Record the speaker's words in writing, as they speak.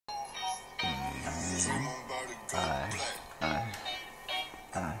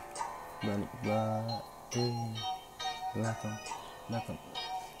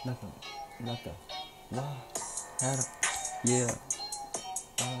Yeah,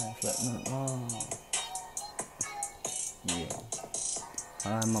 flat not wrong. Yeah,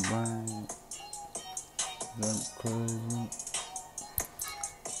 my brain, got crazy.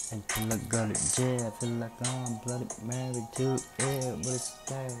 Until I got it, yeah, I feel like I'm bloody married to it, but it's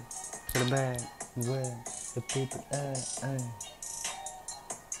okay. To the bag, where the people at,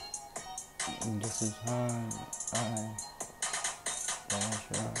 and this is hard, that's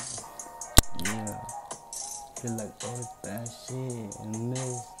right, yeah. Feel like all this bad shit and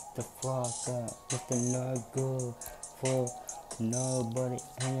miss the fuck up. If they're not good for nobody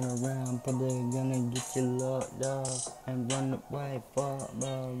hanging around, probably gonna get you locked up and run away. Fuck,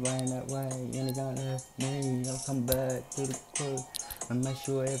 bro, run that way. And gonna me, I'll come back to the crew and make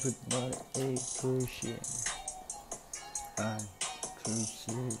sure everybody is true shit. True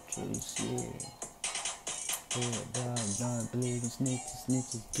shit. Yeah, dog, don't believe in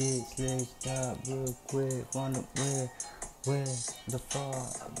snitches get slashed up real quick. Wonder where the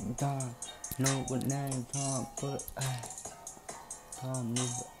fuck done. Know what name, Tom, put Tom,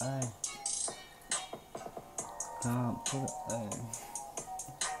 move the Tom, put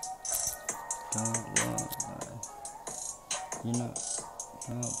Tom, you know,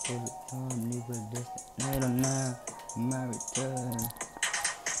 Tom, put it, Tom, move it, destiny, now, married to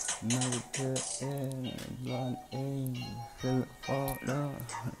blood in, feel it all down,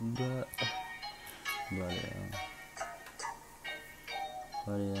 blood, man.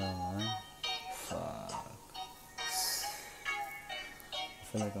 Fuck. I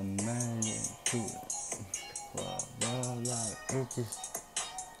feel like I'm married to it. Fuck, bro, like, it just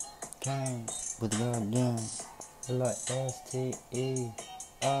came with goddamn, feel like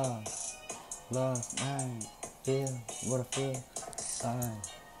S-T-E-R, last name, feel what I feel,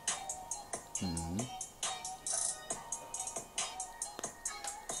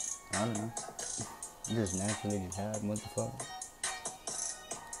 I don't know. Just naturally just have motherfucker.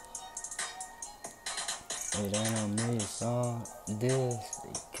 It ain't on me, it's on this.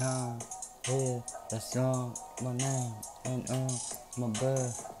 It can't hear the song, my name, and on my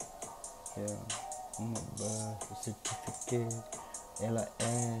birth. Yeah, on my birth certificate.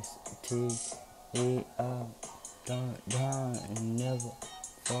 L-I-S-T-E-R. Don't, never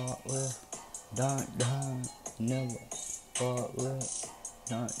fall with. Don't, never fall with.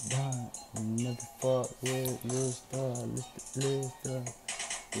 Don't, never fall with. Little star.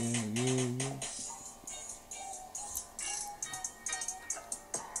 Yeah.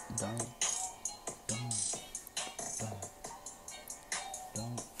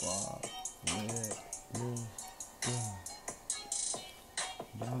 Don't fall with this.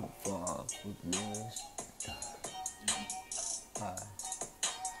 Don't fall with this.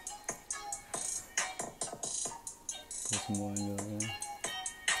 Put some more in your ear.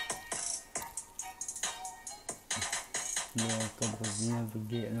 Yeah, couples never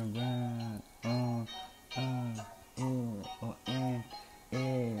getting around.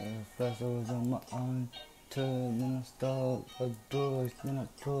 First I was on my own turn, then I started a doors, then I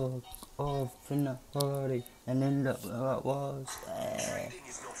took off in a hurry, and ended up where I was. Trading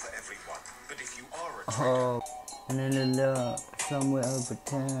is not for everyone, but if you are a trader, And ended up somewhere over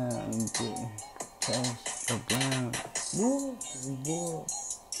town, getting cash around. Whoa,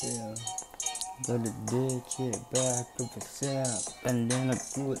 yeah. Got a dead shit back of itself, and then I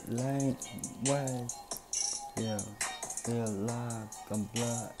grew it lane west. Yeah, feel like I'm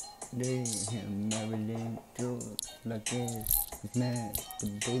bloody and married into it like this. It's mad to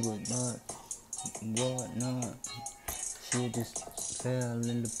do it, but whatnot. She just fell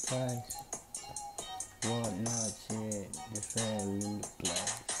into place. Whatnot, shit just fell into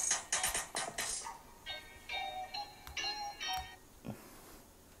place.